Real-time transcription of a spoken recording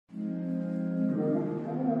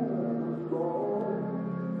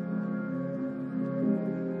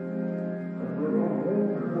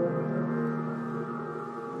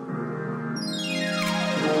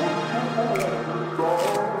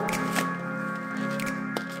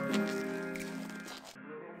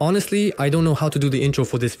Honestly, I don't know how to do the intro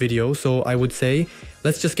for this video, so I would say,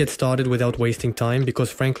 let's just get started without wasting time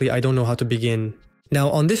because frankly I don't know how to begin. Now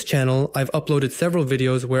on this channel, I've uploaded several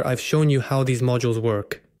videos where I've shown you how these modules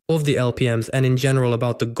work, of the LPMs and in general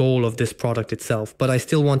about the goal of this product itself, but I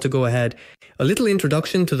still want to go ahead. A little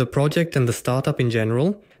introduction to the project and the startup in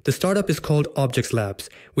general. The startup is called Objects Labs.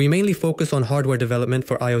 We mainly focus on hardware development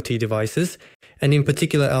for IoT devices, and in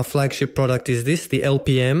particular our flagship product is this, the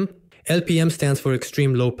LPM. LPM stands for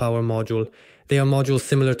Extreme Low Power Module. They are modules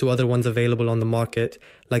similar to other ones available on the market,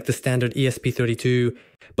 like the standard ESP32,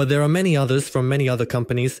 but there are many others from many other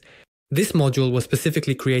companies. This module was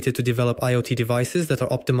specifically created to develop IoT devices that are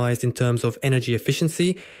optimized in terms of energy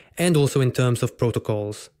efficiency and also in terms of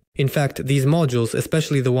protocols. In fact, these modules,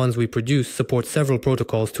 especially the ones we produce, support several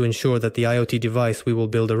protocols to ensure that the IoT device we will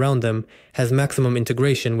build around them has maximum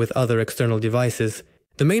integration with other external devices.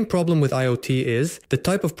 The main problem with IoT is the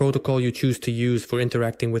type of protocol you choose to use for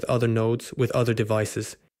interacting with other nodes, with other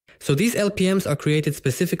devices. So these LPMs are created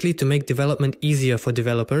specifically to make development easier for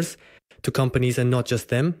developers, to companies and not just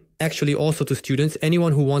them, actually also to students,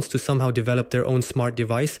 anyone who wants to somehow develop their own smart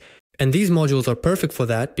device. And these modules are perfect for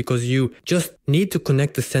that because you just need to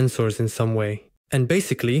connect the sensors in some way. And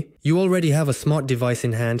basically, you already have a smart device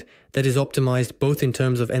in hand that is optimized both in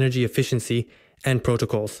terms of energy efficiency and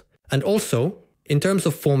protocols. And also, in terms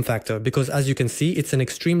of form factor, because as you can see, it's an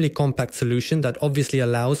extremely compact solution that obviously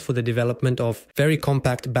allows for the development of very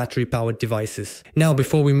compact battery-powered devices. Now,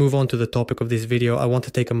 before we move on to the topic of this video, I want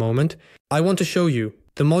to take a moment. I want to show you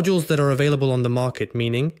the modules that are available on the market,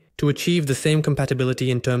 meaning to achieve the same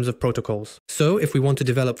compatibility in terms of protocols. So, if we want to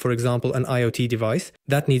develop, for example, an IoT device,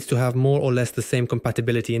 that needs to have more or less the same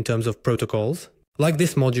compatibility in terms of protocols. Like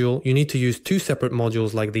this module, you need to use two separate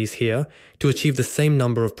modules like these here to achieve the same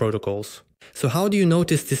number of protocols. So how do you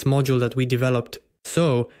notice this module that we developed?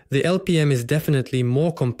 So, the LPM is definitely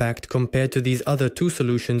more compact compared to these other two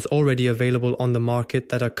solutions already available on the market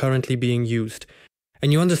that are currently being used.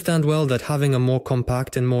 And you understand well that having a more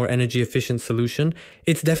compact and more energy efficient solution,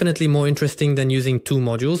 it's definitely more interesting than using two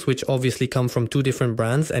modules, which obviously come from two different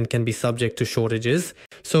brands and can be subject to shortages.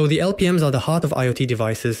 So the LPMs are the heart of IoT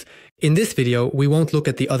devices. In this video, we won't look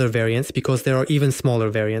at the other variants because there are even smaller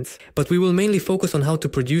variants, but we will mainly focus on how to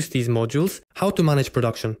produce these modules, how to manage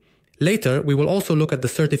production. Later, we will also look at the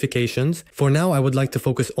certifications. For now, I would like to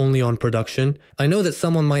focus only on production. I know that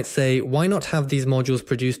someone might say, why not have these modules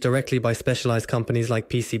produced directly by specialized companies like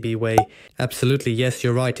PCBWay? Absolutely, yes,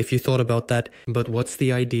 you're right if you thought about that. But what's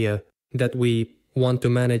the idea? That we want to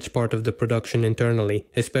manage part of the production internally,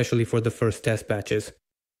 especially for the first test batches.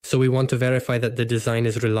 So we want to verify that the design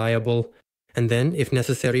is reliable. And then, if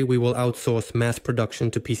necessary, we will outsource mass production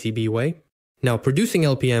to PCBWay. Now, producing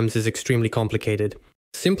LPMs is extremely complicated.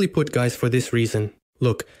 Simply put, guys, for this reason.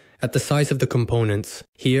 Look, at the size of the components.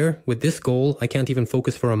 Here, with this goal, I can't even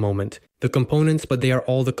focus for a moment. The components, but they are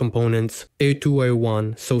all the components. A2,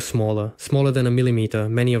 A1, so smaller than a millimeter,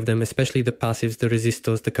 many of them, especially the passives, the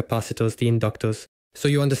resistors, the capacitors, the inductors. So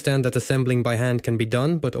you understand that assembling by hand can be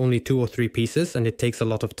done, but only 2 or 3 pieces, and it takes a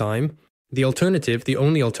lot of time. The alternative, the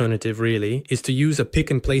only alternative really, is to use a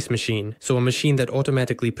pick-and-place machine, so a machine that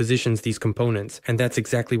automatically positions these components, and that's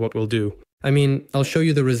exactly what we'll do. I mean, I'll show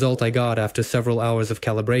you the result I got after several hours of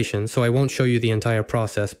calibration, so I won't show you the entire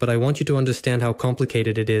process, but I want you to understand how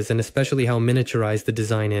complicated it is and especially how miniaturized the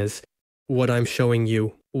design is. What I'm showing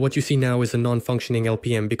you. What you see now is a non-functioning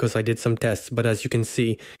LPM because I did some tests, but as you can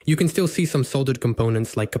still see some soldered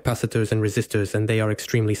components like capacitors and resistors, and they are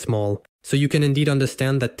extremely small. So you can indeed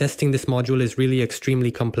understand that testing this module is really extremely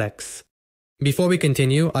complex. Before we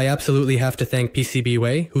continue, I absolutely have to thank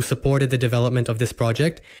PCBWay, who supported the development of this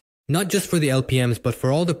project. Not just for the LPMs, but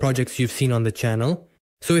for all the projects you've seen on the channel.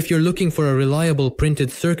 So if you're looking for a reliable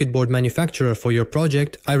printed circuit board manufacturer for your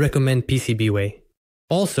project, I recommend PCBWay.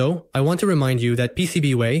 Also, I want to remind you that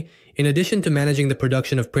PCBWay, in addition to managing the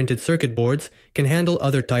production of printed circuit boards, can handle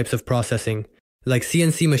other types of processing, like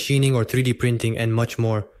CNC machining or 3D printing and much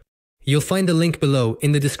more. You'll find the link below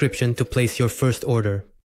in the description to place your first order.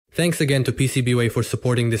 Thanks again to PCBWay for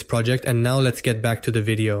supporting this project, and now let's get back to the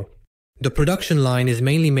video. The production line is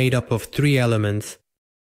mainly made up of 3 elements.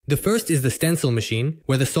 The first is the Stencil Machine,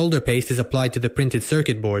 where the solder paste is applied to the printed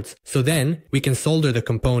circuit boards, so then we can solder the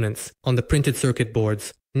components on the printed circuit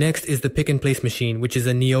boards. Next is the pick-and-place machine, which is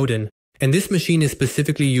a Neoden, and this machine is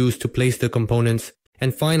specifically used to place the components.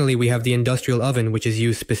 And finally, we have the industrial oven, which is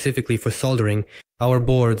used specifically for soldering. our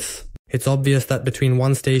boards. It's obvious that between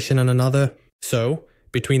one station and another, so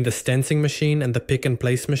between the stencing machine and the pick and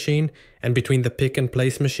place machine, and between the pick and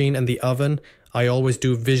place machine and the oven, I always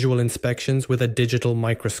do visual inspections with a digital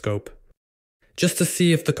microscope. Just to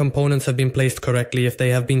see if the components have been placed correctly, if they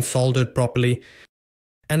have been soldered properly.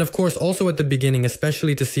 And of course also at the beginning,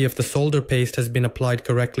 especially to see if the solder paste has been applied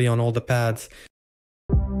correctly on all the pads.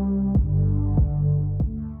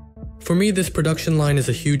 For me, this production line is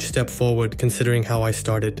a huge step forward considering how I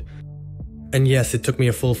started. And yes, it took me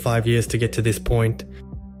a full 5 years to get to this point.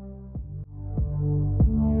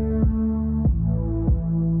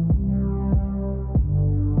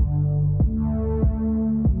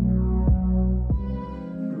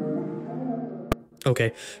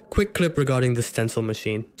 Okay, quick clip regarding the stencil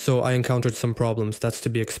machine. So I encountered some problems, that's to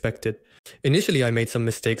be expected. Initially I made some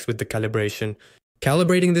mistakes with the calibration.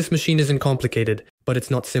 Calibrating this machine isn't complicated, but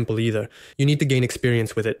it's not simple either. You need to gain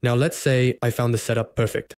experience with it. Now let's say I found the setup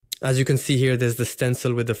perfect. As you can see here, there's the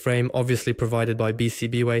stencil with the frame, obviously provided by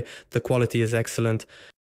BCBWay. The quality is excellent.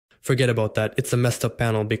 Forget about that, it's a messed up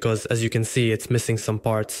panel because as you can see, it's missing some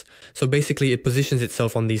parts. So basically it positions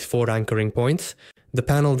itself on these 4 anchoring points. The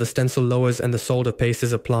panel, the stencil lowers and the solder paste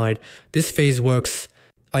is applied. This phase works.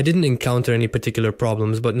 I didn't encounter any particular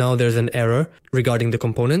problems, but now there's an error regarding the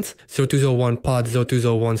components. 0201 pod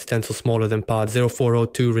 0201 stencil smaller than pod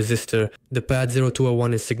 0402 resistor. The pad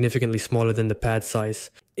 0201 is significantly smaller than the pad size.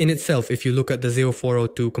 In itself, if you look at the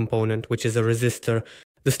 0402 component, which is a resistor,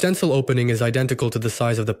 the stencil opening is identical to the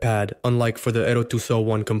size of the pad, unlike for the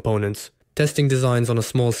 0201 components. Testing designs on a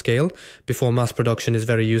small scale before mass production is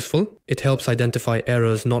very useful. It helps identify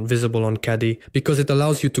errors not visible on CAD because it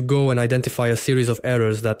allows you to go and identify a series of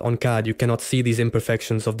errors that on CAD you cannot see these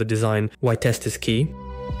imperfections of the design, why test is key.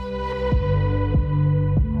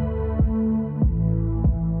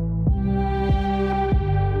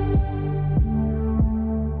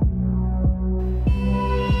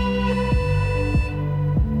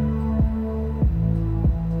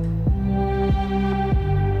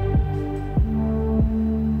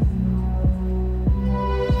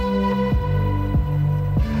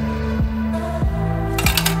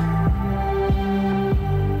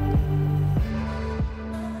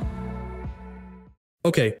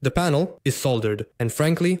 Okay, the panel is soldered, and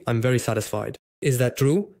frankly, I'm very satisfied. Is that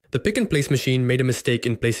true? The pick and place machine made a mistake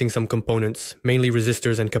in placing some components, mainly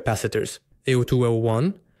resistors and capacitors.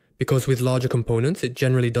 A0201, because with larger components, it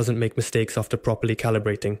generally doesn't make mistakes after properly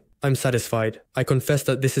calibrating. I'm satisfied. I confess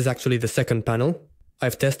that this is actually the second panel.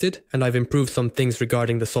 I've tested, and I've improved some things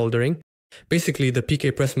regarding the soldering. Basically, the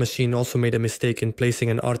PK press machine also made a mistake in placing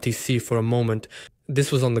an RTC for a moment.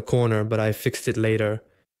 This was on the corner, but I fixed it later.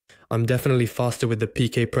 I'm definitely faster with the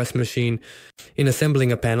PK press machine. In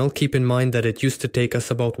assembling a panel, keep in mind that it used to take us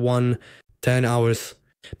about 10 hours.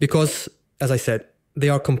 Because, as I said, they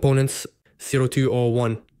are components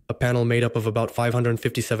 0201, a panel made up of about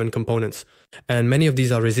 557 components. And many of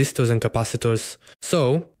these are resistors and capacitors.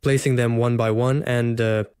 So, placing them one by one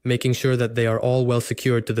and making sure that they are all well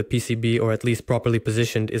secured to the PCB or at least properly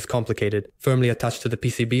positioned is complicated. Firmly attached to the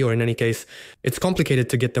PCB, or in any case, it's complicated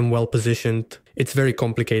to get them well positioned. It's very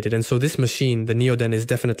complicated, and so this machine, the Neoden, is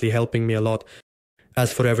definitely helping me a lot.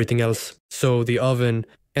 As for everything else, so the oven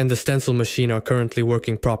and the stencil machine are currently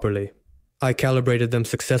working properly. I calibrated them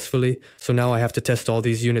successfully, so now I have to test all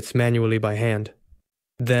these units manually by hand.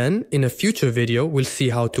 Then, in a future video, we'll see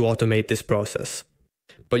how to automate this process.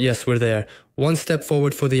 But yes, we're there. One step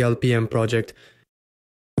forward for the LPM project.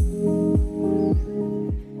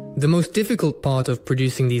 The most difficult part of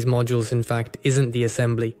producing these modules, in fact, isn't the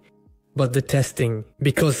assembly, but the testing,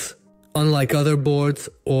 because unlike other boards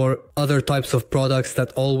or other types of products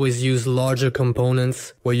that always use larger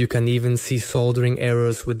components where you can even see soldering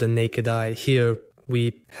errors with the naked eye, here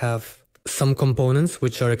we have some components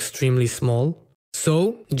which are extremely small.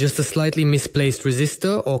 So, just a slightly misplaced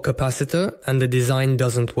resistor or capacitor and the design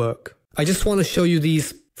doesn't work. I just want to show you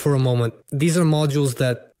these for a moment. These are modules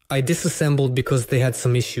that I disassembled because they had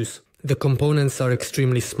some issues. The components are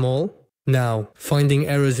extremely small. Now, finding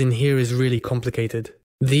errors in here is really complicated.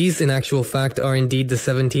 These, in actual fact, are indeed the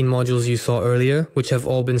 17 modules you saw earlier, which have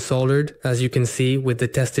all been soldered, as you can see, with the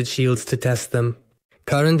tested shields to test them.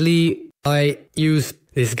 Currently, I use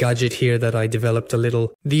this gadget here that I developed a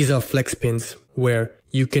little. These are flex pins, where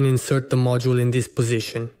you can insert the module in this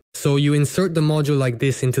position. So you insert the module like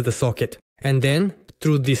this into the socket, and then,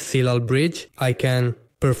 through this serial bridge, I can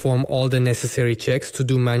perform all the necessary checks to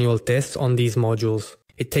do manual tests on these modules.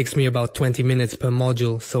 It takes me about 20 minutes per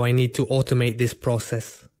module, so I need to automate this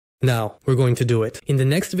process. Now, we're going to do it. In the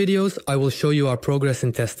next videos, I will show you our progress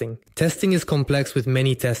in testing. Testing is complex with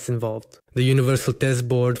many tests involved. The universal test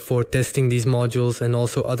board for testing these modules and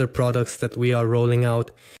also other products that we are rolling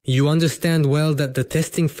out. You understand well that the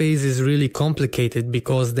testing phase is really complicated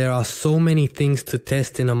because there are so many things to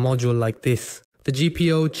test in a module like this. The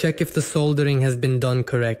GPO, check if the soldering has been done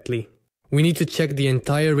correctly. We need to check the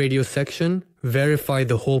entire radio section, verify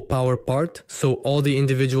the whole power part, so all the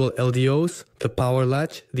individual LDOs, the power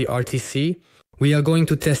latch, the RTC. We are going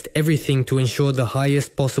to test everything to ensure the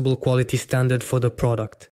highest possible quality standard for the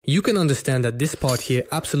product. You can understand that this part here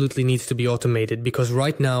absolutely needs to be automated because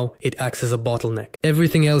right now it acts as a bottleneck.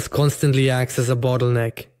 Everything else constantly acts as a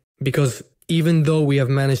bottleneck because even though we have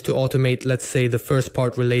managed to automate, let's say, the first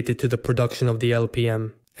part related to the production of the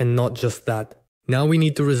LPM, and not just that. Now we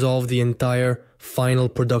need to resolve the entire final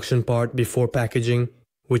production part before packaging,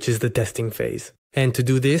 which is the testing phase. And to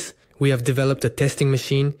do this, we have developed a testing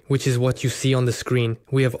machine, which is what you see on the screen.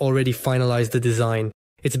 We have already finalized the design.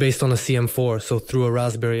 It's based on a CM4, so through a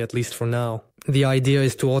Raspberry at least for now. The idea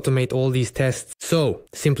is to automate all these tests. So,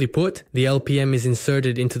 simply put, the LPM is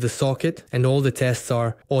inserted into the socket and all the tests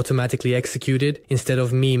are automatically executed instead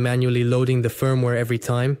of me manually loading the firmware every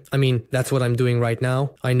time. I mean, that's what I'm doing right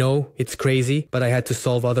now. I know, it's crazy, but I had to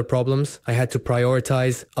solve other problems. I had to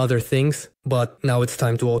prioritize other things, but now it's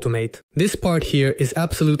time to automate. This part here is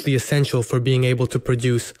absolutely essential for being able to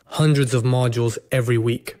produce hundreds of modules every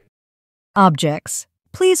week. Objects.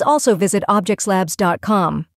 Please also visit objectslabs.com.